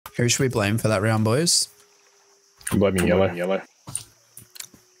Who should we blame for that round, boys? I'm blaming yellow.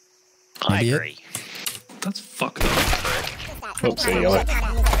 I agree. That's fucked up. Oops, yellow.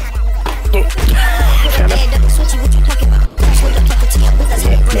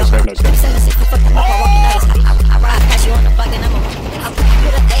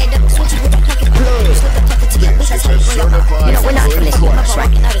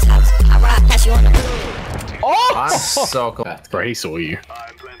 Oh! That's so cool. Bro, he saw you.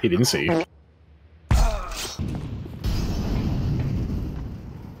 He didn't see you.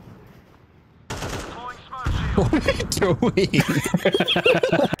 What are you doing?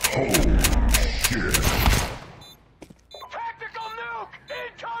 Tactical nuke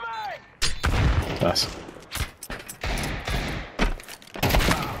incoming! Nice.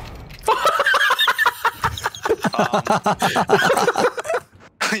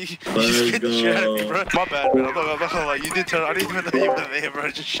 You just get the shit out of me, bro. My bad, man. I'm not gonna lie. You did turn. I didn't even know you were there, bro.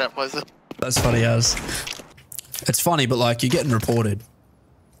 I just shot myself. That's funny as. It's funny, but like, you're getting reported.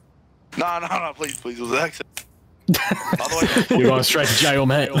 No, please. It was an accident. You're going straight to jail,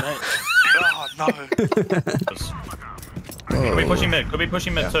 mate. Oh, no. Could be pushing mid. Could be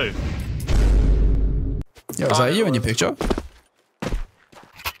pushing mid too. Yo, is that you in your picture?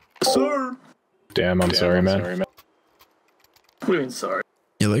 Sir. Damn, I'm sorry, man. What do you mean, sorry?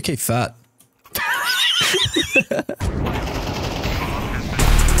 You're low-key fat.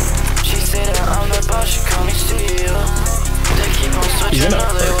 She said that I'm the boss, she call me Steel. They keep on switching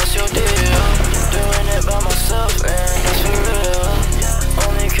up, like what's your deal? Doing it by myself, and that's for real.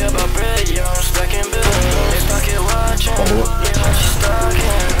 Only care about bread, yeah, I'm stacking bills. They pocket watching, they watch you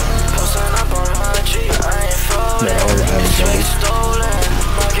stalking. Posting up on IG, I ain't folding. It's straight stolen,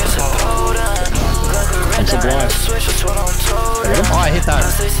 markets are golden. Like a red dot and a switch, that's what I'm told. Oh, I hit that. I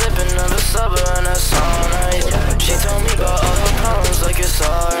stay sipping on the summer and that's all night. She told me about all her problems like it's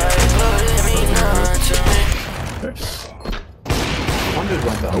alright.